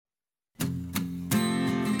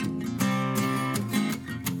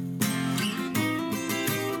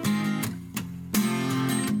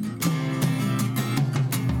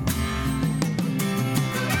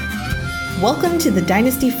Welcome to the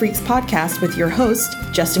Dynasty Freaks podcast with your host,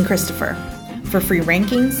 Justin Christopher. For free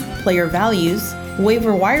rankings, player values,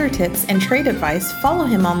 waiver wire tips, and trade advice, follow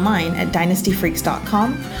him online at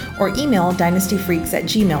dynastyfreaks.com or email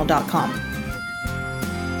dynastyfreaks@gmail.com.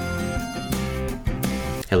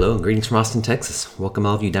 Hello and greetings from Austin, Texas. Welcome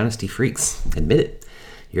all of you Dynasty Freaks. Admit it,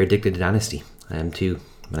 you're addicted to Dynasty. I am too.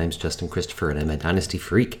 My name's Justin Christopher and I'm a Dynasty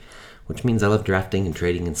Freak, which means I love drafting and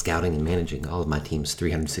trading and scouting and managing all of my teams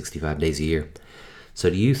 365 days a year. So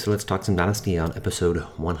do you, so let's talk some Dynasty on episode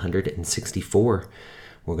 164.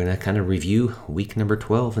 We're going to kind of review week number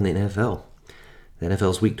 12 in the NFL. The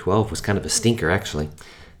NFL's week 12 was kind of a stinker, actually.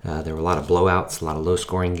 There were a lot of blowouts, a lot of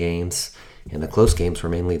low-scoring games, and the close games were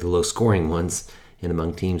mainly the low-scoring ones and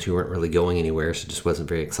among teams who weren't really going anywhere, so it just wasn't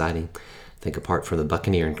very exciting. I think apart from the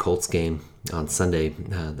Buccaneer and Colts game on Sunday,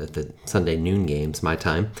 the Sunday noon games, my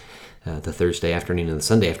time, the Thursday afternoon and the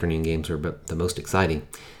Sunday afternoon games were the most exciting.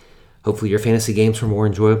 Hopefully your fantasy games were more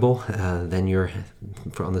enjoyable than your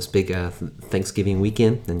on this big Thanksgiving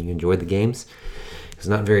weekend, and you enjoyed the games. It's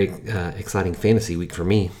not a very exciting fantasy week for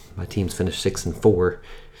me. My teams finished 6-4,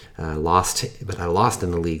 but I lost in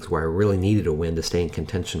the leagues where I really needed a win to stay in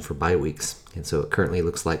contention for bye weeks. And so it currently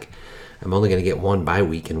looks like I'm only going to get one bye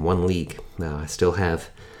week in one league. Now I still have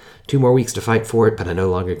 2 more weeks to fight for it, but I no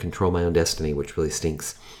longer control my own destiny, which really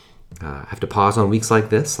stinks. I have to pause on weeks like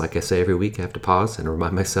this. Like I say every week, I have to pause and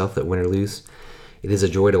remind myself that win or lose, it is a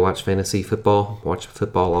joy to watch fantasy football, watch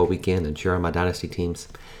football all weekend, and cheer on my dynasty teams.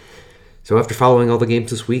 So after following all the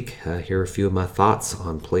games this week, here are a few of my thoughts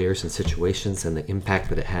on players and situations and the impact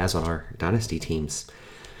that it has on our dynasty teams.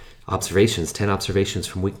 10 observations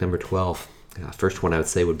from week number 12. First one I would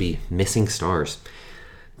say would be missing stars.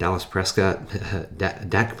 Dak Prescott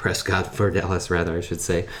for Dallas, rather, I should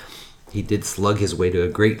say. He did slug his way to a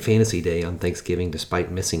great fantasy day on Thanksgiving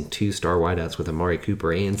despite missing 2 star wideouts with Amari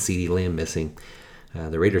Cooper and CeeDee Lamb missing.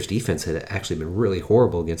 The Raiders' defense had actually been really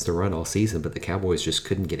horrible against the run all season, but the Cowboys just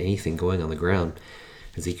couldn't get anything going on the ground.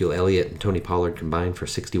 Ezekiel Elliott and Tony Pollard combined for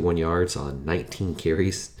 61 yards on 19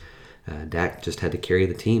 carries. Dak just had to carry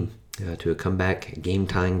the team to a comeback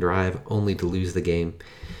game-tying drive, only to lose the game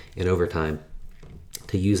in overtime.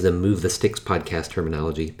 To use the Move the Sticks podcast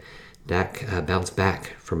terminology, Dak bounced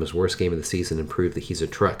back from his worst game of the season and proved that he's a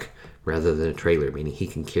truck rather than a trailer, meaning he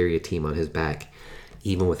can carry a team on his back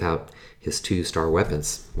even without his 2 star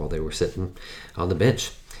weapons while they were sitting on the bench.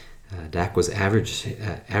 Dak was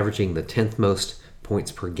averaging the 10th most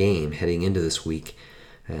points per game heading into this week,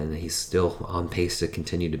 and he's still on pace to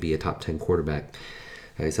continue to be a top 10 quarterback.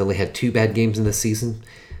 He's only had 2 bad games in this season,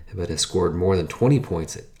 but has scored more than 20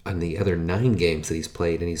 points on the other 9 games that he's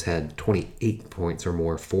played, and he's had 28 points or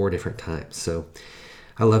more 4 different times. So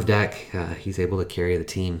I love Dak. He's able to carry the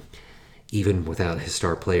team even without his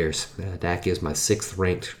star players. Dak is my 6th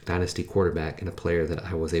ranked dynasty quarterback and a player that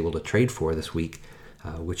I was able to trade for this week,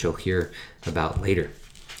 which you'll hear about later.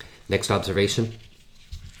 Next observation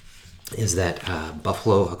is that I'll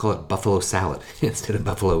call it Buffalo salad instead of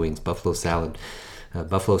buffalo wings, Buffalo salad.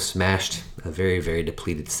 Buffalo smashed a very, very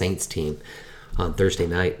depleted Saints team on Thursday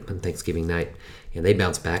night, on Thanksgiving night, and they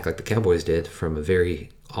bounced back like the Cowboys did from a very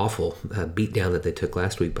awful beatdown that they took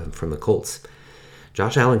last week from the Colts.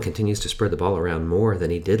 Josh Allen continues to spread the ball around more than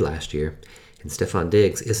he did last year, and Stephon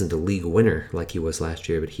Diggs isn't a league winner like he was last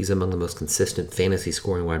year, but he's among the most consistent fantasy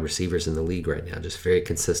scoring wide receivers in the league right now, just very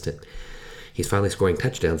consistent. He's finally scoring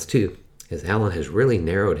touchdowns too, as Allen has really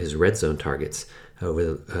narrowed his red zone targets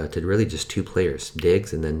to really just 2 players,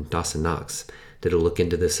 Diggs and then Dawson Knox. Did a look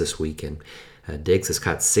into this week, and Diggs has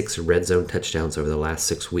caught 6 red zone touchdowns over the last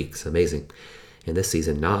 6 weeks. Amazing. And this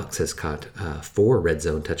season, Knox has caught 4 red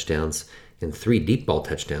zone touchdowns and 3 deep ball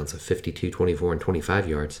touchdowns of 52, 24, and 25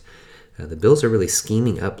 yards. The Bills are really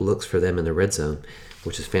scheming up looks for them in the red zone,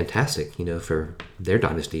 which is fantastic, for their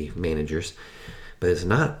dynasty managers. But it's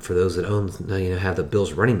not for those that have the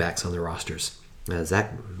Bills running backs on their rosters.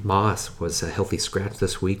 Zach Moss was a healthy scratch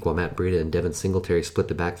this week while Matt Breida and Devin Singletary split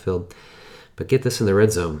the backfield. But get this in the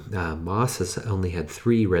red zone. Moss has only had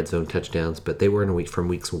 3 red zone touchdowns, but they were from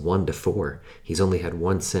weeks 1 to 4. He's only had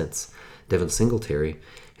 1 since. Devin Singletary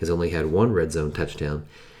has only had 1 red zone touchdown,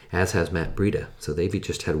 as has Matt Breida. So they've each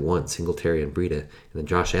just had 1, Singletary and Breida. And then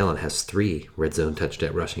Josh Allen has 3 red zone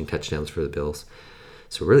rushing touchdowns for the Bills.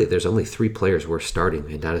 So really, there's only 3 players worth starting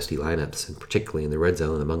in dynasty lineups, and particularly in the red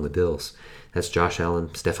zone among the Bills. That's Josh Allen,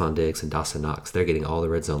 Stephon Diggs, and Dawson Knox. They're getting all the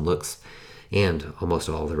red zone looks and almost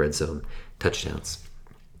all the red zone touchdowns.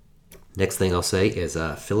 Next thing I'll say is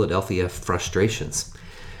Philadelphia frustrations.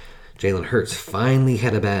 Jalen Hurts finally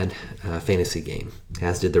had a bad fantasy game,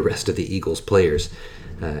 as did the rest of the Eagles players.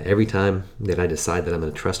 Every time that I decide that I'm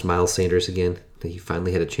going to trust Miles Sanders again, He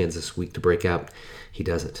finally had a chance this week to break out. He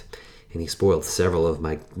doesn't. And he spoiled several of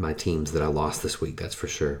my teams that I lost this week, that's for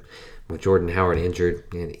sure. With Jordan Howard injured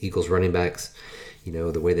and Eagles running backs,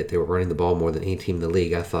 the way that they were running the ball more than any team in the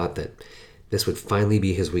league, I thought that this would finally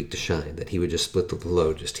be his week to shine, that he would just split the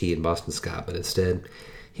load, just he and Boston Scott. But instead,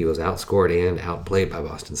 he was outscored and outplayed by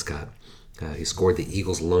Boston Scott. He scored the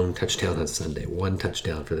Eagles' lone touchdown on Sunday, one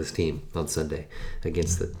touchdown for this team on Sunday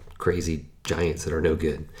against the crazy Giants that are no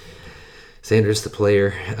good. Sanders, the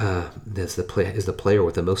player, is the player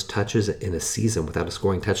with the most touches in a season without a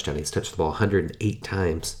scoring touchdown. He's touched the ball 108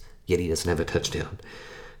 times, yet he doesn't have a touchdown.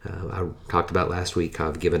 I talked about last week how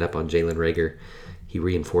I've given up on Jalen Reagor. He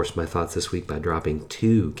reinforced my thoughts this week by dropping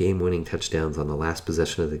 2 game-winning touchdowns on the last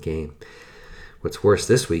possession of the game. What's worse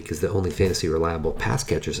this week is the only fantasy reliable pass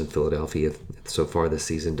catchers in Philadelphia so far this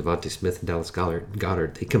season, Devontae Smith and Dallas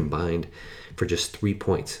Goedert, they combined for just 3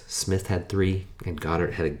 points. Smith had 3, and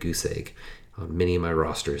Goddard had a goose egg. On many of my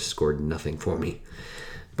rosters, scored nothing for me.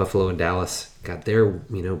 Buffalo and Dallas got their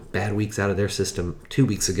bad weeks out of their system 2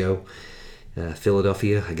 weeks ago.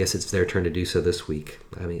 Philadelphia, I guess it's their turn to do so this week.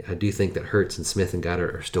 I do think that Hurts and Smith and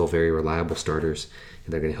Goddard are still very reliable starters,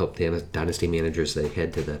 and they're going to help dynasty managers as they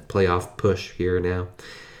head to the playoff push here and now.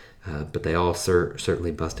 But they all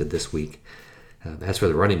certainly busted this week. As for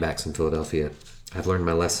the running backs in Philadelphia, I've learned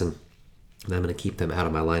my lesson, and I'm going to keep them out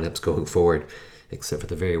of my lineups going forward. Except for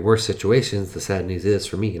the very worst situations, the sad news is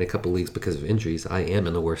for me in a couple leagues because of injuries, I am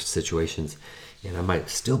in the worst situations, and I might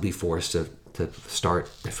still be forced to start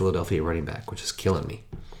a Philadelphia running back, which is killing me.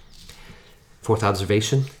 Fourth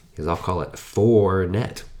observation is I'll call it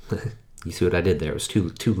Fournette. You see what I did there? It was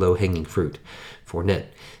too low-hanging fruit. Fournette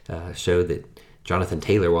showed that Jonathan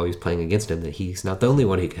Taylor, while he was playing against him, that he's not the only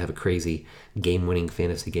one who can have a crazy game-winning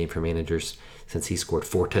fantasy game for managers since he scored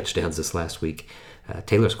 4 touchdowns this last week.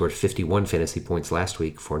 Taylor scored 51 fantasy points last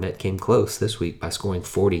week. Fournette came close this week by scoring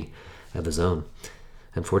 40 of his own.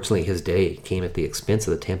 Unfortunately, his day came at the expense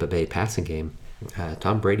of the Tampa Bay passing game.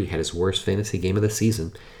 Tom Brady had his worst fantasy game of the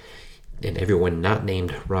season, and everyone not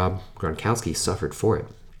named Rob Gronkowski suffered for it.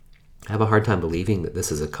 I have a hard time believing that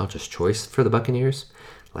this is a conscious choice for the Buccaneers.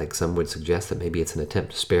 Like some would suggest that maybe it's an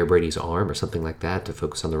attempt to spare Brady's arm or something like that to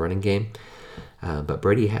focus on the running game. But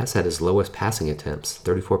Brady has had his lowest passing attempts,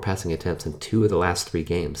 34 passing attempts in 2 of the last 3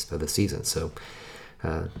 games of the season. So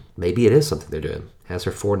maybe it is something they're doing. As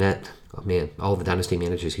for Fournette, all the dynasty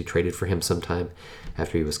managers who traded for him sometime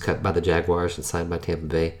after he was cut by the Jaguars and signed by Tampa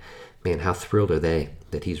Bay, how thrilled are they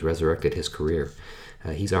that he's resurrected his career.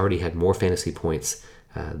 He's already had more fantasy points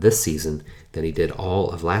this season than he did all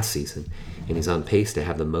of last season, and he's on pace to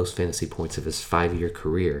have the most fantasy points of his 5-year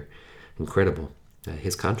career. Incredible.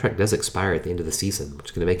 His contract does expire at the end of the season, which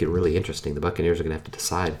is going to make it really interesting. The Buccaneers are going to have to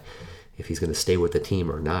decide if he's going to stay with the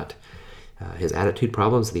team or not. His attitude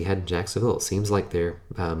problems that he had in Jacksonville, it seems like they're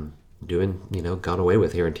gone away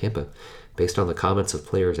with here in Tampa. Based on the comments of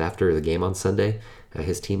players after the game on Sunday,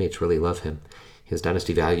 his teammates really love him. His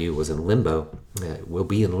dynasty value was in limbo, will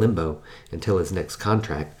be in limbo until his next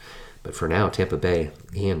contract. But for now, Tampa Bay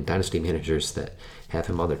and dynasty managers that have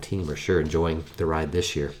him on their team are sure enjoying the ride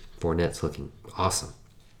this year. Fournette's looking awesome.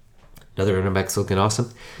 Another running back looking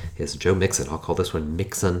awesome is Joe Mixon. I'll call this one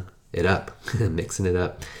Mixing It Up. Mixing it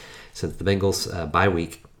up. Since the Bengals bye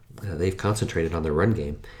week, they've concentrated on their run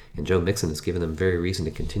game, and Joe Mixon has given them very reason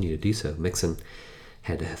to continue to do so. Mixon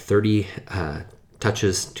had 30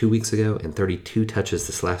 touches 2 weeks ago and 32 touches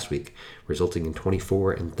this last week, resulting in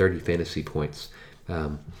 24 and 30 fantasy points.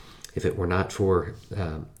 If it were not for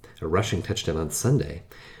a rushing touchdown on Sunday,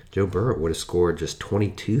 Joe Burrow would have scored just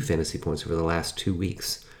 22 fantasy points over the last 2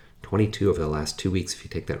 weeks. 22 over the last 2 weeks if you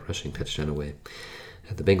take that rushing touchdown away.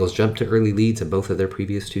 The Bengals jumped to early leads in both of their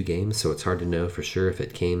previous 2 games, so it's hard to know for sure if they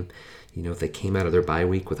came out of their bye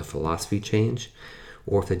week with a philosophy change,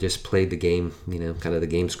 or if they just played the game, kind of the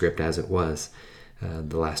game script as it was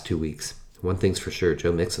the last 2 weeks. One thing's for sure,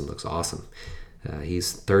 Joe Mixon looks awesome.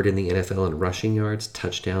 He's 3rd in the NFL in rushing yards,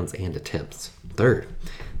 touchdowns, and attempts. 3rd.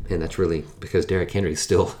 And that's really because Derrick Henry's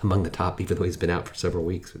still among the top, even though he's been out for several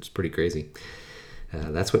weeks, which is pretty crazy.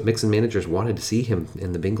 That's what Mixon managers wanted to see him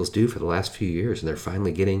and the Bengals do for the last few years, and they're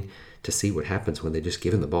finally getting to see what happens when they just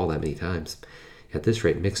give him the ball that many times. At this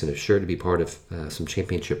rate, Mixon is sure to be part of some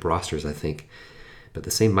championship rosters, I think. But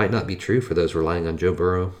the same might not be true for those relying on Joe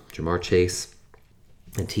Burrow, Jamar Chase,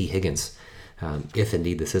 and T. Higgins. If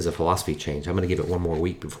indeed this is a philosophy change, I'm going to give it one more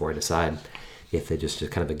week before I decide if they're just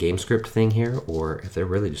kind of a game script thing here, or if they're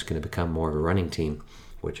really just going to become more of a running team,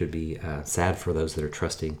 which would be sad for those that are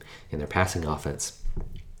trusting in their passing offense.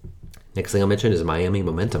 Next thing I'll mention is Miami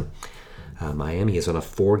momentum. Miami is on a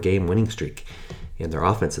 4-game winning streak, and their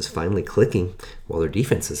offense is finally clicking while their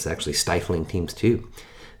defense is actually stifling teams too.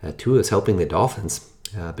 Tua is helping the Dolphins,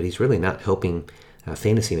 but he's really not helping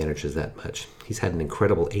fantasy managers that much. He's had an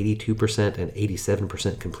incredible 82% and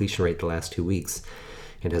 87% completion rate the last 2 weeks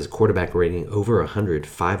and has a quarterback rating over 100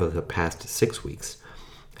 5 of the past 6 weeks.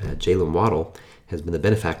 Jalen Waddle has been the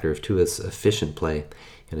benefactor of Tua's efficient play,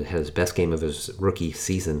 and it had his best game of his rookie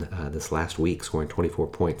season this last week, scoring 24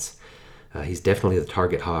 points. He's definitely the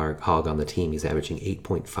target hog on the team. He's averaging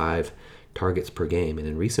 8.5 targets per game, and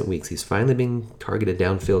in recent weeks, he's finally being targeted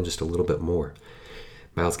downfield just a little bit more.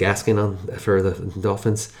 Myles Gaskin for the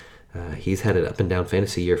Dolphins, he's had an up-and-down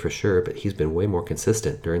fantasy year for sure, but he's been way more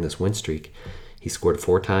consistent during this win streak. He scored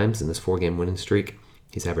 4 times in this 4-game winning streak.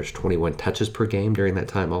 He's averaged 21 touches per game during that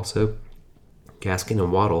time also. Gaskin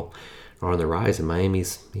and Waddle are on the rise in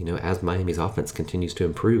as Miami's offense continues to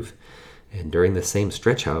improve. And during the same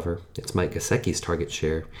stretch, however, it's Mike Gesicki's target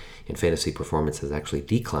share in fantasy performance has actually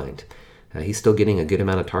declined. He's still getting a good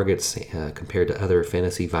amount of targets compared to other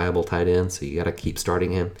fantasy viable tight ends, so you got to keep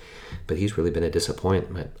starting him. But he's really been a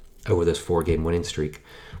disappointment over this 4-game winning streak,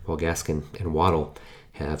 while Gaskin and Waddle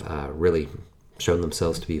have really shown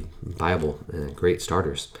themselves to be viable and great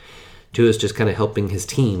starters. Tua's just kind of helping his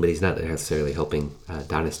team, but he's not necessarily helping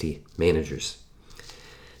dynasty managers.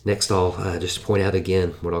 Next, I'll just point out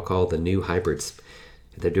again what I'll call the new hybrids.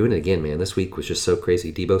 They're doing it again, man. This week was just so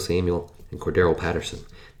crazy. Deebo Samuel and Cordero Patterson.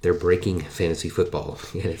 They're breaking fantasy football,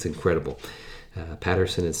 and it's incredible.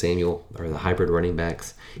 Patterson and Samuel are the hybrid running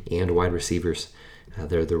backs and wide receivers.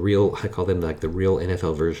 They're the real, I call them like the real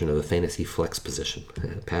NFL version of the fantasy flex position.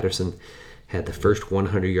 Patterson had the first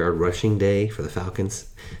 100-yard rushing day for the Falcons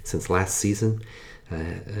since last season.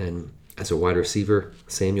 And as a wide receiver,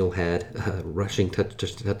 Samuel had a rushing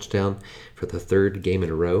touchdown for the 3rd game in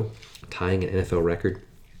a row, tying an NFL record.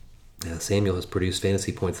 Samuel has produced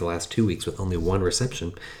fantasy points the last 2 weeks with only 1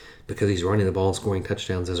 reception because he's running the ball and scoring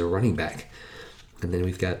touchdowns as a running back. And then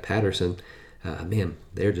we've got Patterson.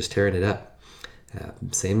 They're just tearing it up.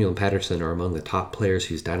 Samuel and Patterson are among the top players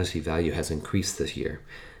whose dynasty value has increased this year.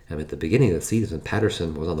 At the beginning of the season,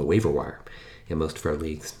 Patterson was on the waiver wire in most of our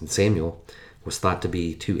leagues, and Samuel was thought to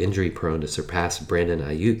be too injury-prone to surpass Brandon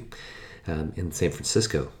Ayuk in San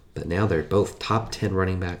Francisco. But now they're both top 10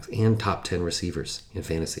 running backs and top 10 receivers in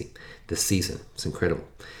fantasy this season. It's incredible.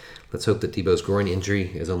 Let's hope that Deebo's groin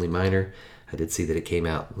injury is only minor. I did see that it came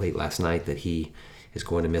out late last night that he is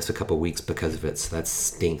going to miss a couple weeks because of it, so that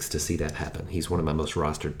stinks to see that happen. He's one of my most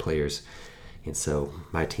rostered players, and so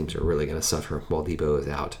my teams are really going to suffer while Deebo is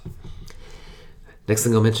out. Next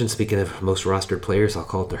thing I'll mention, speaking of most rostered players, I'll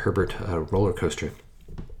call it the Herbert roller coaster.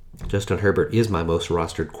 Justin Herbert is my most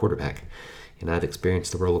rostered quarterback, and I've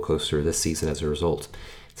experienced the roller coaster this season as a result.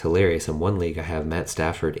 It's hilarious. In one league, I have Matt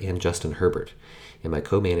Stafford and Justin Herbert. And my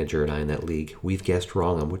co-manager and I in that league, we've guessed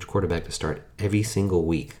wrong on which quarterback to start every single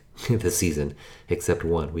week this season, except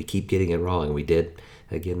one. We keep getting it wrong, and we did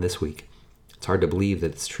again this week. It's hard to believe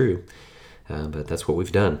that it's true, but that's what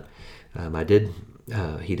we've done.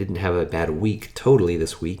 He didn't have a bad week totally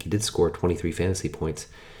this week. He did score 23 fantasy points,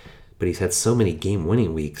 but he's had so many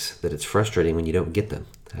game-winning weeks that it's frustrating when you don't get them.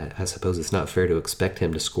 I suppose it's not fair to expect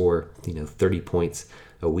him to score 30 points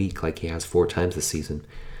a week like he has 4 times this season,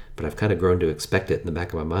 but I've kind of grown to expect it in the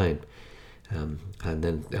back of my mind. And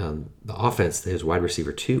then the offense, his wide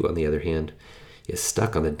receiver 2, on the other hand, is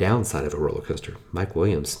stuck on the downside of a roller coaster. Mike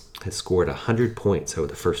Williams has scored 100 points over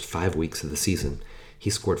the first 5 weeks of the season. He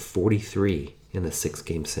scored 43 in the 6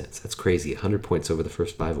 games since. That's crazy. 100 points over the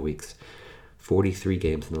first 5 weeks. 43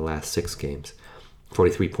 games in the last 6 games.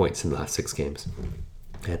 43 points in the last 6 games.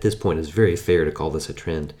 At this point, it's very fair to call this a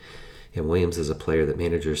trend. And Williams is a player that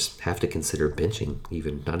managers have to consider benching,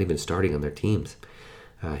 not even starting on their teams.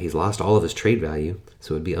 He's lost all of his trade value,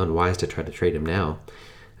 so it would be unwise to try to trade him now.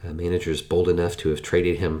 Managers bold enough to have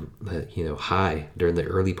traded him high during the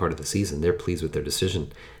early part of the season, they're pleased with their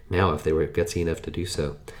decision now if they were gutsy enough to do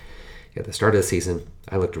so. At the start of the season,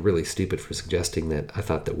 I looked really stupid for suggesting that I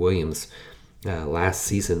thought that Williams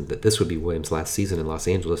this would be Williams' last season in Los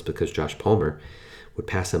Angeles because Josh Palmer would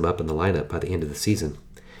pass him up in the lineup by the end of the season.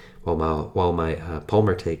 While my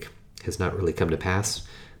Palmer take has not really come to pass,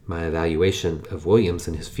 my evaluation of Williams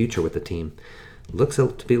and his future with the team looks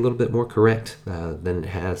to be a little bit more correct than it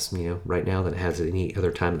has, right now than it has at any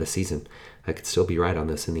other time of the season. I could still be right on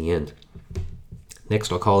this in the end.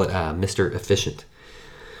 Next, I'll call it Mr. Efficient.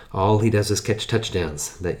 All he does is catch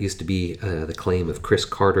touchdowns. That used to be the claim of Chris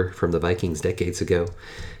Carter from the Vikings decades ago.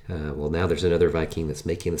 Well, now there's another Viking that's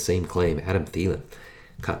making the same claim, Adam Thielen.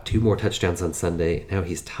 Caught 2 more touchdowns on Sunday. Now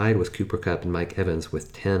he's tied with Cooper Kupp and Mike Evans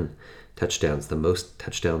with 10 touchdowns, the most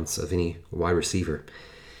touchdowns of any wide receiver.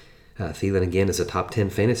 Thielen again is a top 10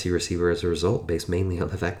 fantasy receiver as a result, based mainly on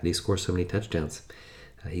the fact that he scores so many touchdowns.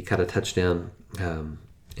 He caught a touchdown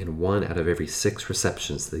in 1 out of every 6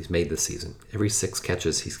 receptions that he's made this season. Every 6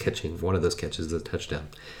 catches, he's catching one of those catches as a touchdown.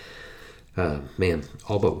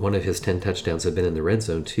 All but one of his 10 touchdowns have been in the red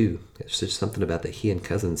zone too. It's just something about that he and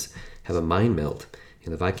Cousins have a mind meld.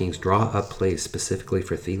 And the Vikings draw up plays specifically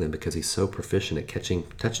for Thielen because he's so proficient at catching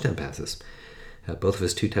touchdown passes. Both of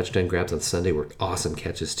his 2 touchdown grabs on Sunday were awesome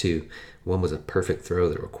catches too. One was a perfect throw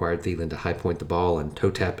that required Thielen to high point the ball and toe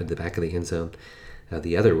tap in the back of the end zone.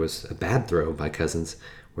 The other was a bad throw by Cousins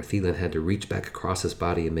where Thielen had to reach back across his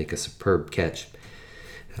body and make a superb catch.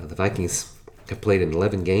 The Vikings have played in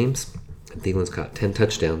 11 games, and Thielen's got 10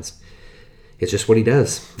 touchdowns. It's just what he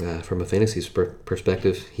does. From a fantasy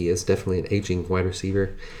perspective, he is definitely an aging wide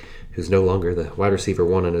receiver who's no longer the wide receiver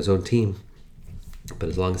 1 on his own team. But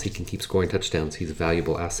as long as he can keep scoring touchdowns, he's a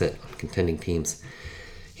valuable asset on contending teams.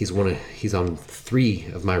 He's on 3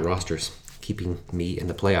 of my rosters, keeping me in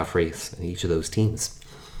the playoff race in each of those teams.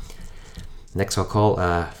 Next I'll call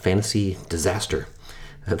fantasy disaster.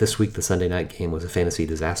 This week the Sunday night game was a fantasy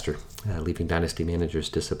disaster, leaving dynasty managers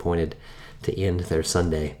disappointed to end their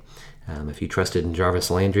Sunday. If you trusted in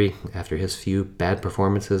Jarvis Landry after his few bad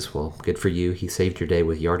performances, well, good for you. He saved your day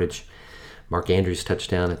with yardage. Mark Andrews'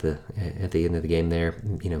 touchdown at the end of the game there,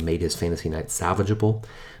 made his fantasy night salvageable.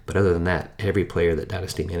 But other than that, every player that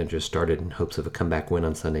dynasty managers started in hopes of a comeback win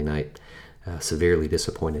on Sunday night severely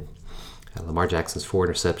disappointed. Lamar Jackson's 4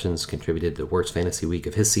 interceptions contributed to the worst fantasy week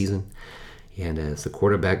of his season. And as the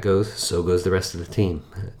quarterback goes, so goes the rest of the team.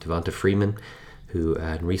 Devonta Freeman, who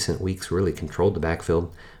in recent weeks really controlled the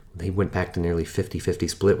backfield, they went back to nearly 50-50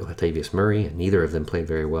 split with Latavius Murray, and neither of them played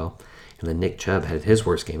very well. And then Nick Chubb had his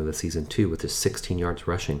worst game of the season too, with his 16 yards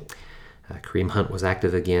rushing. Kareem Hunt was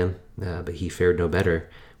active again, but he fared no better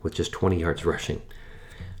with just 20 yards rushing.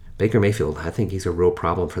 Baker Mayfield, I think he's a real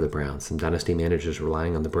problem for the Browns. Some dynasty managers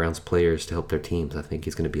relying on the Browns players to help their teams. I think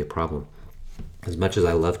he's going to be a problem. As much as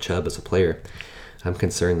I love Chubb as a player, I'm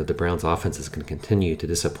concerned that the Browns' offense is going to continue to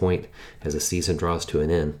disappoint as the season draws to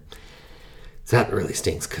an end. That really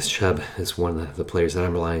stinks because Chubb is one of the players that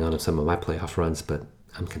I'm relying on in some of my playoff runs, but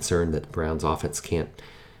I'm concerned that the Browns' offense can't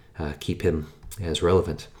keep him as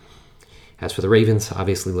relevant. As for the Ravens,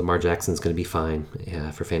 obviously Lamar Jackson's going to be fine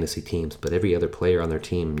for fantasy teams, but every other player on their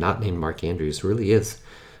team, not named Mark Andrews, really is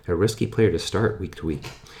a risky player to start week to week.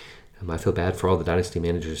 I feel bad for all the dynasty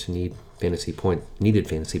managers who needed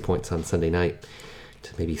fantasy points on Sunday night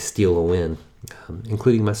to maybe steal a win,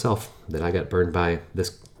 including myself, that I got burned by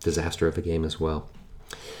this disaster of a game as well.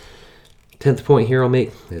 10th point here I'll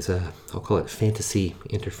make is I'll call it fantasy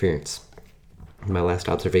interference. My last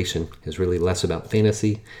observation is really less about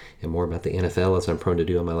fantasy and more about the NFL, as I'm prone to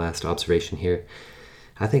do on my last observation here.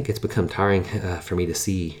 I think it's become tiring for me to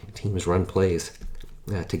see teams run plays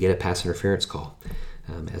to get a pass interference call.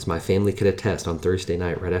 As my family could attest, on Thursday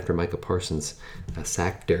night, right after Micah Parsons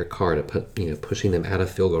sacked Derek Carr to pushing them out of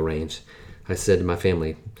field goal range, I said to my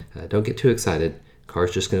family, don't get too excited.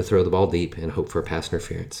 Carr's just going to throw the ball deep and hope for a pass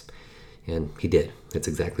interference. And he did. That's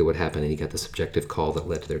exactly what happened, and he got the subjective call that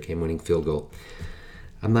led to their game-winning field goal.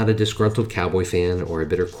 I'm not a disgruntled Cowboy fan or a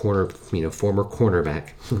bitter former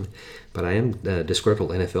cornerback, but I am a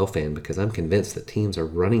disgruntled NFL fan because I'm convinced that teams are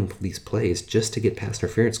running these plays just to get pass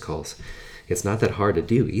interference calls. It's not that hard to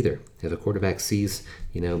do either. If a quarterback sees,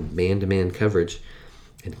 man-to-man coverage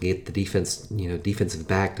and get the defensive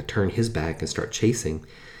back to turn his back and start chasing,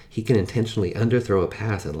 he can intentionally underthrow a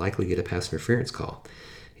pass and likely get a pass interference call.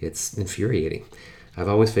 It's infuriating. I've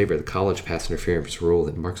always favored the college pass interference rule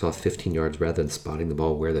that marks off 15 yards rather than spotting the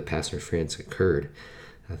ball where the pass interference occurred.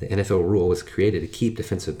 The NFL rule was created to keep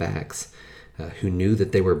defensive backs who knew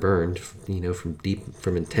that they were burned,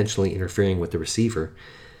 from intentionally interfering with the receiver.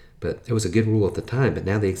 But it was a good rule at the time, but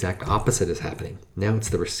now the exact opposite is happening. Now it's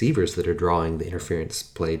the receivers that are drawing the interference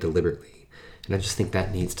play deliberately. And I just think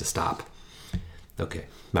that needs to stop. Okay,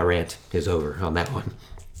 my rant is over on that one.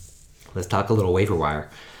 Let's talk a little waiver wire.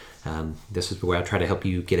 This is where I try to help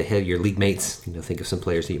you get ahead of your league mates. Think of some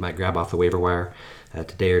players that you might grab off the waiver wire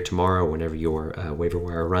today or tomorrow, whenever your waiver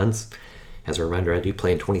wire runs. As a reminder, I do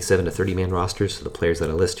play in 27 to 30 man rosters, so the players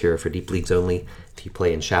that I list here are for deep leagues only. If you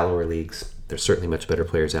play in shallower leagues, there's certainly much better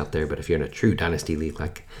players out there, but if you're in a true dynasty league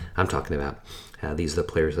like I'm talking about, these are the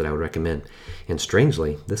players that I would recommend. And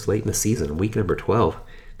strangely, this late in the season, week number 12,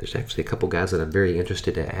 there's actually a couple guys that I'm very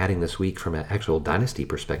interested in adding this week from an actual dynasty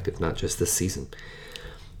perspective, not just this season.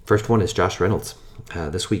 First one is Josh Reynolds.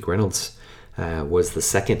 This week, Reynolds was the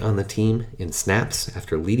second on the team in snaps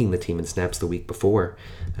after leading the team in snaps the week before,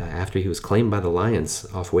 after he was claimed by the Lions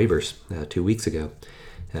off waivers 2 weeks ago.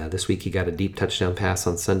 This week he got a deep touchdown pass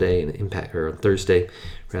on Thursday, and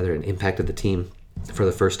impacted the team for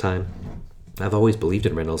the first time. I've always believed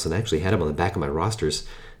in Reynolds and actually had him on the back of my rosters,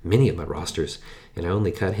 many of my rosters, and I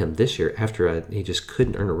only cut him this year after he just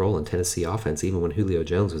couldn't earn a role in Tennessee offense, even when Julio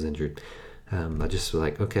Jones was injured. I just was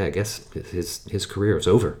like, okay, I guess his career is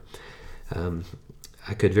over.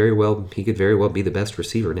 He could very well be the best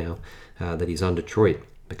receiver now that he's on Detroit,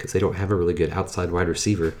 because they don't have a really good outside wide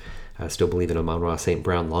receiver. I still believe in Amon-Ra St.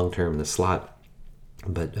 Brown long-term in the slot,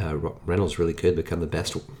 but Reynolds really could become the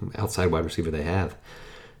best outside wide receiver they have.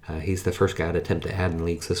 He's the first guy to attempt to add in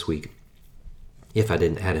leagues this week, if I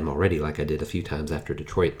didn't add him already like I did a few times after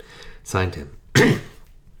Detroit signed him.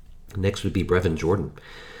 Next would be Brevin Jordan.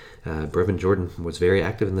 Brevin Jordan was very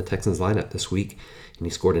active in the Texans lineup this week, and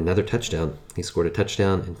he scored another touchdown. He scored a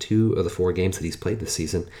touchdown in 2 of the 4 games that he's played this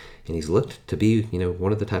season, and he's looked to be,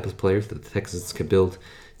 one of the type of players that the Texans could build,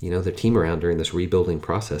 their team around during this rebuilding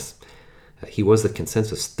process. He was the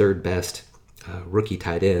consensus third best rookie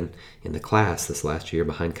tight end in the class this last year,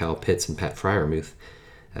 behind Kyle Pitts and Pat Freiermuth.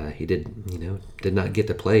 He did not get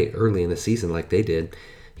to play early in the season like they did.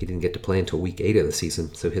 He didn't get to play until week 8 of the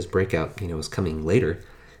season, so his breakout, is coming later.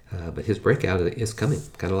 But his breakout is coming,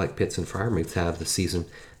 kind of like Pitts and Freiermuth have this season.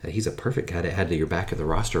 He's a perfect guy to add to your back of the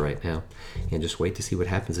roster right now, and just wait to see what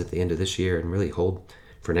happens at the end of this year and really hold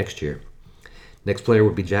for next year. Next player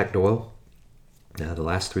would be Jack Doyle. The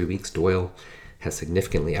last 3 weeks, Doyle has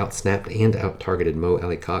significantly outsnapped and out-targeted Mo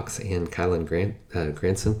Alley-Cox and Kylan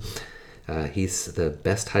Granson. He's the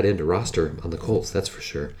best tight end to roster on the Colts, that's for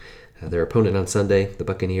sure. Their opponent on Sunday, the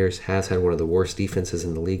Buccaneers, has had one of the worst defenses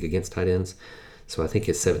in the league against tight ends. So I think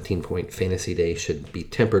his 17-point fantasy day should be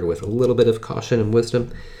tempered with a little bit of caution and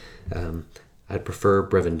wisdom. I'd prefer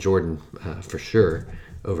Brevin Jordan for sure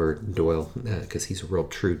over Doyle, because he's a real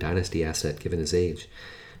true dynasty asset given his age.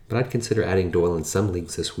 But I'd consider adding Doyle in some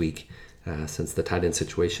leagues this week, since the tight end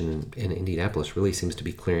situation in Indianapolis really seems to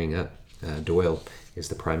be clearing up. Doyle is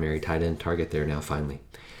the primary tight end target there now, finally.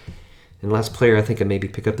 And the last player I think I maybe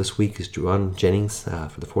pick up this week is Jauan Jennings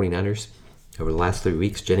for the 49ers. Over the last 3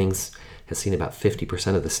 weeks, Jennings has seen about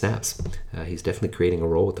 50% of the snaps. He's definitely creating a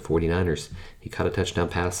role with the 49ers. He caught a touchdown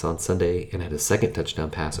pass on Sunday and had a second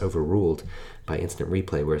touchdown pass overruled by instant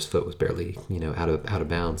replay where his foot was barely, out of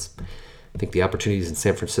bounds. I think the opportunities in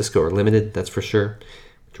San Francisco are limited, that's for sure.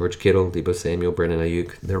 George Kittle, Deebo Samuel, Brandon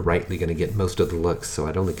Ayuk, they're rightly going to get most of the looks, so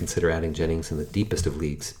I'd only consider adding Jennings in the deepest of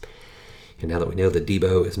leagues. And now that we know that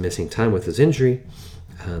Deebo is missing time with his injury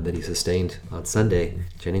that he sustained on Sunday,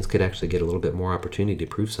 Jennings could actually get a little bit more opportunity to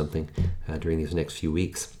prove something during these next few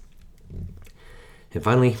weeks. And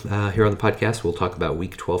finally, here on the podcast, we'll talk about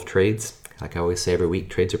Week 12 trades. Like I always say every week,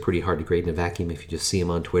 trades are pretty hard to grade in a vacuum if you just see them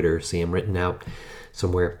on Twitter, see them written out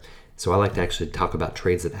somewhere. So I like to actually talk about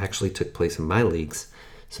trades that actually took place in my leagues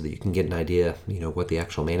so that you can get an idea, what the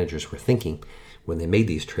actual managers were thinking when they made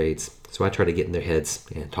these trades. So I try to get in their heads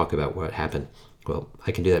and talk about what happened. Well,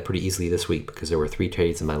 I can do that pretty easily this week because there were 3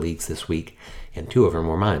 trades in my leagues this week, and 2 of them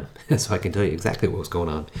were mine. So I can tell you exactly what was going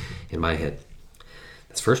on in my head.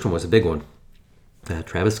 This first one was a big one.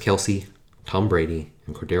 Travis Kelce, Tom Brady,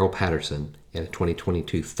 and Cordero Patterson, and a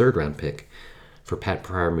 2022 third-round pick for Pat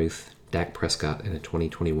Freiermuth, Dak Prescott, and a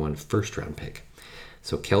 2021 first-round pick.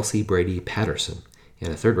 So Kelce, Brady, Patterson,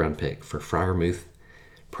 and a third-round pick for Freiermuth,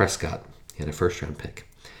 Prescott, and a first-round pick.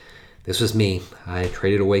 This was me. I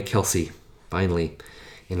traded away Kelce, finally,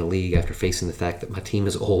 in a league after facing the fact that my team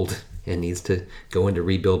is old and needs to go into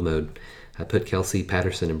rebuild mode. I put Kelce,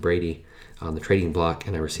 Patterson, and Brady on the trading block,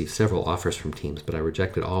 and I received several offers from teams, but I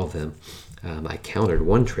rejected all of them. I countered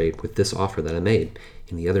one trade with this offer that I made,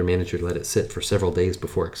 and the other manager let it sit for several days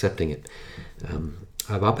before accepting it.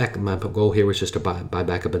 I bought back. My goal here was just to buy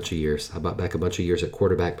back a bunch of years. I bought back a bunch of years at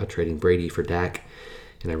quarterback by trading Brady for Dak.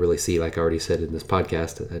 And I really see, like I already said in this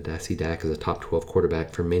podcast, I see Dak as a top 12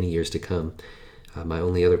 quarterback for many years to come. My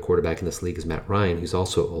only other quarterback in this league is Matt Ryan, who's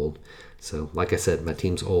also old. So, like I said, my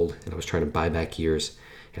team's old, and I was trying to buy back years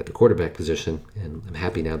at the quarterback position, and I'm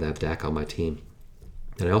happy now to have Dak on my team.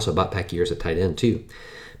 And I also bought back years at tight end, too,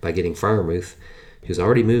 by getting Freiermuth, who's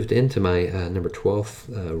already moved into my number 12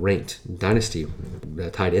 ranked dynasty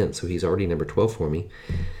tight end. So he's already number 12 for me.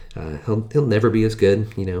 He'll never be as good,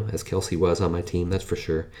 as Kelce was on my team, that's for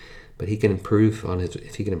sure. But he can improve on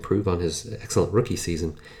his excellent rookie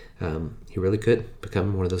season. He really could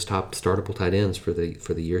become one of those top startable tight ends for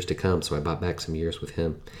the years to come. So I bought back some years with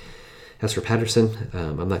him. As for Patterson,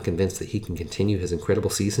 I'm not convinced that he can continue his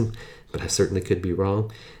incredible season, but I certainly could be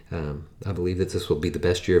wrong. I believe that this will be the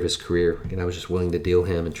best year of his career, and I was just willing to deal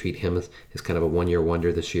him and treat him as kind of a one-year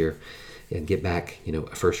wonder this year and get back,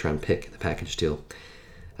 a first-round pick in the package deal.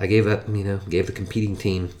 I gave the competing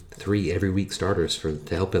team 3 every week starters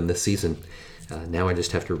to help him this season. Now I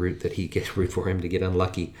just have to root for him to get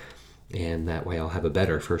unlucky, and that way I'll have a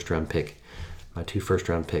better first-round pick. My 2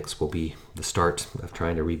 first-round picks will be the start of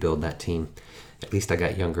trying to rebuild that team. At least I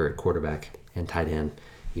got younger at quarterback and tight end,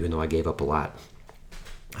 even though I gave up a lot.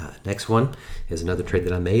 Next one is another trade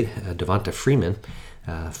that I made, Devonta Freeman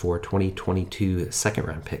for 2022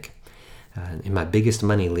 second-round pick. In my biggest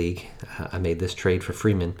money league, I made this trade for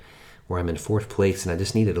Freeman, where I'm in 4th place, and I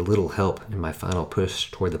just needed a little help in my final push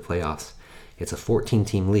toward the playoffs. It's a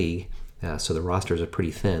 14-team league, so the rosters are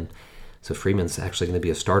pretty thin. So Freeman's actually going to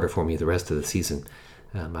be a starter for me the rest of the season.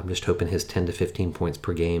 I'm just hoping his 10 to 15 points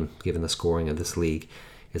per game, given the scoring of this league,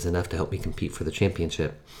 is enough to help me compete for the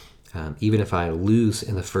championship. Even if I lose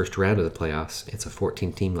in the first round of the playoffs, it's a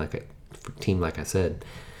 14-team, like I said,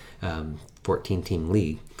 14-team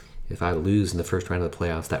league. If I lose in the first round of the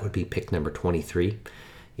playoffs, that would be pick number 23.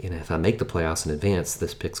 And if I make the playoffs in advance,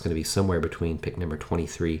 this pick's going to be somewhere between pick number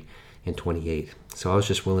 23 and 28. So I was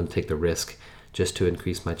just willing to take the risk just to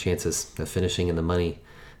increase my chances of finishing in the money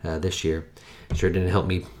this year. Sure didn't help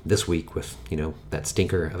me this week with, that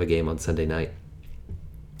stinker of a game on Sunday night.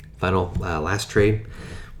 Last trade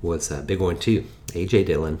was a big one too. A.J.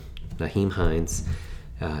 Dillon, Nyheim Hines,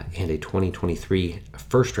 and a 2023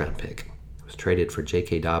 first-round pick. It was traded for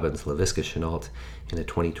J.K. Dobbins, Laviska Shenault, and a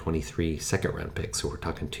 2023 second-round pick. So we're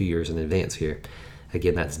talking 2 years in advance here.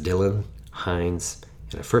 Again, that's Dillon, Hines,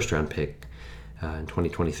 and a first-round pick in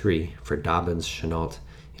 2023 for Dobbins, Shenault,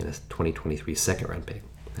 and a 2023 second-round pick.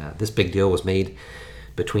 This big deal was made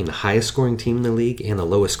between the highest scoring team in the league and the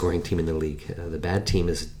lowest scoring team in the league. The bad team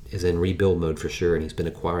is in rebuild mode for sure, and he's been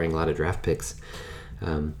acquiring a lot of draft picks.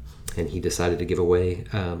 And he decided to give away,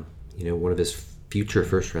 one of his future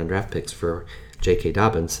first-round draft picks for J.K.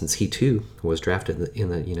 Dobbins, since he too was drafted in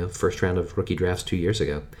the first round of rookie drafts 2 years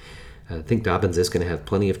ago. I think Dobbins is going to have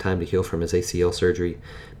plenty of time to heal from his ACL surgery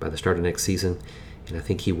by the start of next season, and I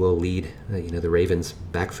think he will lead the Ravens'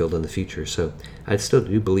 backfield in the future. So I still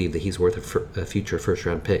do believe that he's worth a future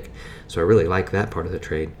first-round pick. So I really like that part of the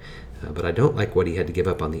trade, but I don't like what he had to give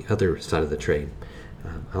up on the other side of the trade.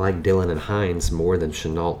 I like Dillon and Hines more than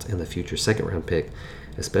Shenault in the future second-round pick,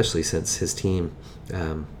 especially since the team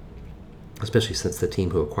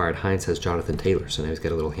who acquired Hines has Jonathan Taylor, so now he's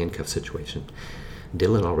got a little handcuff situation.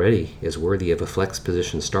 Dillon already is worthy of a flex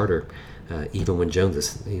position starter, even when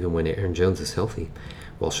Aaron Jones is healthy,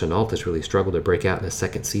 while Shenault has really struggled to break out in his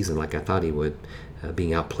second season like I thought he would,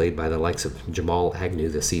 being outplayed by the likes of Jamal Agnew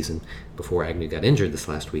this season before Agnew got injured this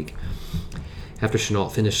last week. After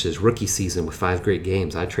Shenault finished his rookie season with 5 great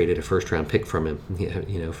games, I traded a first-round pick from him,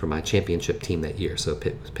 for my championship team that year, so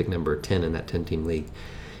pick number 10 in that 10-team league.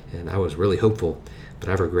 And I was really hopeful, but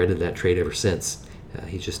I've regretted that trade ever since.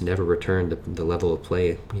 He's just never returned the level of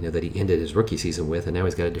play that he ended his rookie season with, and now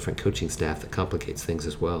he's got a different coaching staff that complicates things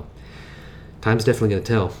as well. Time's definitely going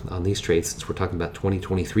to tell on these trades since we're talking about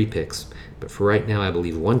 2023 picks, but for right now I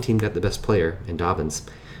believe one team got the best player in Dobbins,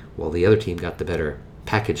 while the other team got the better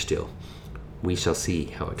package deal. We shall see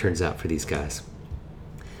how it turns out for these guys.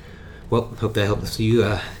 Well, hope that helps you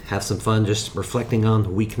have some fun just reflecting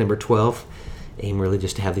on week number 12. Aim really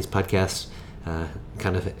just to have these podcasts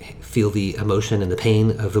kind of feel the emotion and the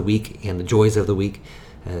pain of the week and the joys of the week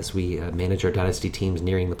as we manage our dynasty teams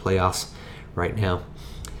nearing the playoffs right now.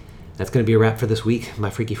 That's going to be a wrap for this week,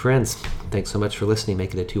 my freaky friends. Thanks so much for listening.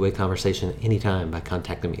 Make it a two-way conversation anytime by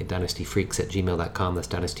contacting me at dynastyfreaks@gmail.com. That's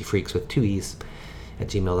dynastyfreaks with 2 E's at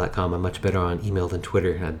gmail.com. I'm much better on email than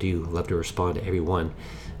Twitter, and I do love to respond to every one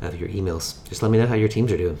of your emails. Just let me know how your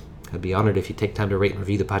teams are doing. I'd be honored if you take time to rate and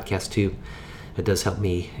review the podcast too. It does help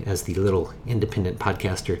me as the little independent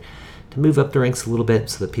podcaster to move up the ranks a little bit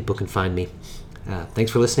so that people can find me. Thanks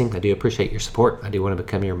for listening. I do appreciate your support. I do want to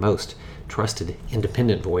become your most trusted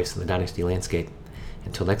independent voice in the dynasty landscape.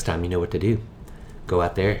 Until next time, you know what to do. Go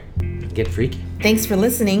out there and get freaky. Thanks for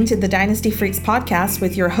listening to the Dynasty Freaks podcast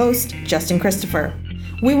with your host, Justin Christopher.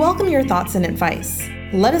 We welcome your thoughts and advice.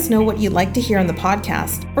 Let us know what you'd like to hear on the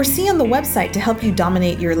podcast or see on the website to help you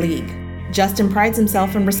dominate your league. Justin prides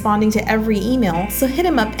himself in responding to every email, so hit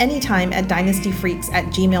him up anytime at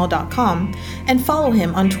dynastyfreaks@gmail.com and follow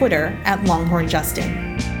him on Twitter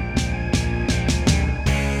 @LonghornJustin.